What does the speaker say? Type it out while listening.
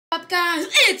guys?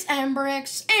 It's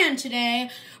Embrix, and today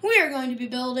we are going to be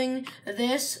building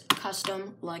this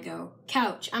custom Lego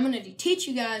couch. I'm going to teach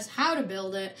you guys how to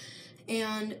build it,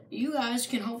 and you guys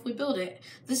can hopefully build it.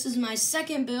 This is my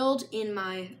second build in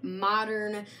my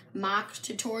modern mock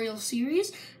tutorial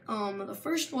series. The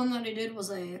first one that I did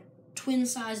was a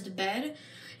twin-sized bed.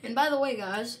 And by the way,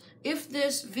 guys, if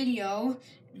this video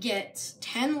gets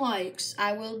 10 likes,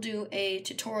 I will do a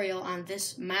tutorial on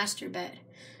this master bed.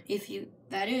 If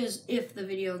the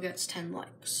video gets 10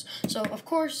 likes. So, of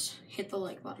course, hit the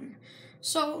like button.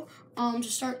 So, to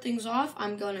start things off,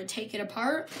 I'm going to take it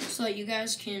apart so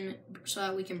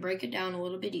that we can break it down a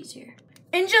little bit easier.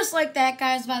 And just like that,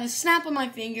 guys, by the snap of my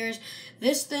fingers,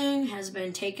 this thing has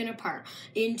been taken apart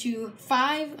into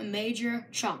 5 major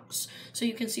chunks. So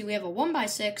you can see we have a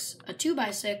 1x6, a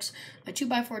 2x6, a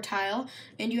 2x4 tile,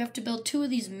 and you have to build 2 of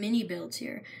these mini builds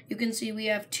here. You can see we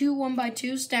have 2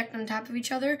 1x2 stacked on top of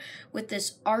each other with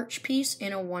this arch piece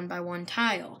in a 1x1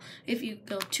 tile. If you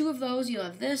build 2 of those, you'll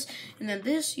have this, and then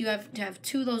this, you have to have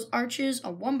 2 of those arches,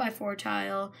 a 1x4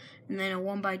 tile, and then a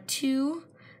 1x2,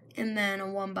 and then a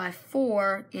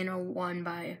 1x4 in a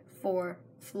 1x4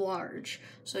 large.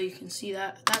 So you can see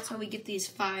that's how we get these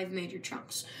 5 major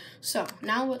chunks. So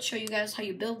now let's show you guys how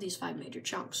you build these 5 major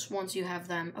chunks once you have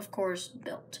them, of course,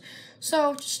 built.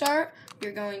 So to start,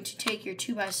 you're going to take your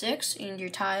 2x6 and your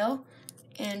tile,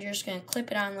 and you're just going to clip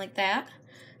it on like that.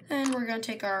 And we're going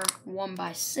to take our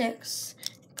 1x6,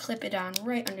 clip it on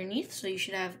right underneath, so you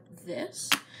should have this.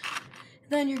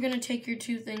 Then you're going to take your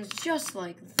 2 things just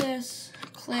like this,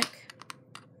 click,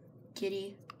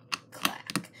 kitty,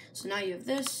 clack. So now you have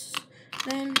this,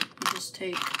 then you just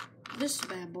take this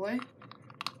bad boy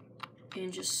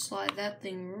and just slide that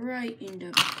thing right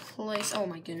into place. Oh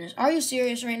my goodness. Are you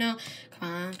serious right now? Come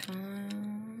on, come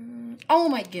on. Oh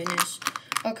my goodness.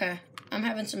 Okay, I'm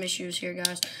having some issues here,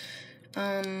 guys.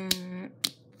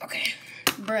 Okay.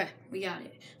 Bruh, we got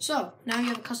it. So, now you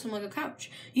have a custom Lego couch.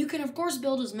 You can, of course,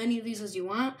 build as many of these as you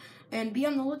want, and be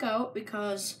on the lookout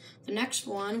because the next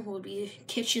one will be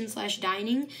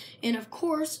kitchen/dining. And, of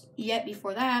course, yet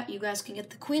before that, you guys can get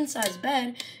the queen-size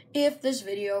bed if this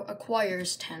video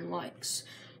acquires 10 likes.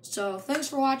 So, thanks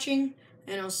for watching,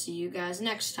 and I'll see you guys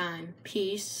next time.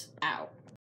 Peace out.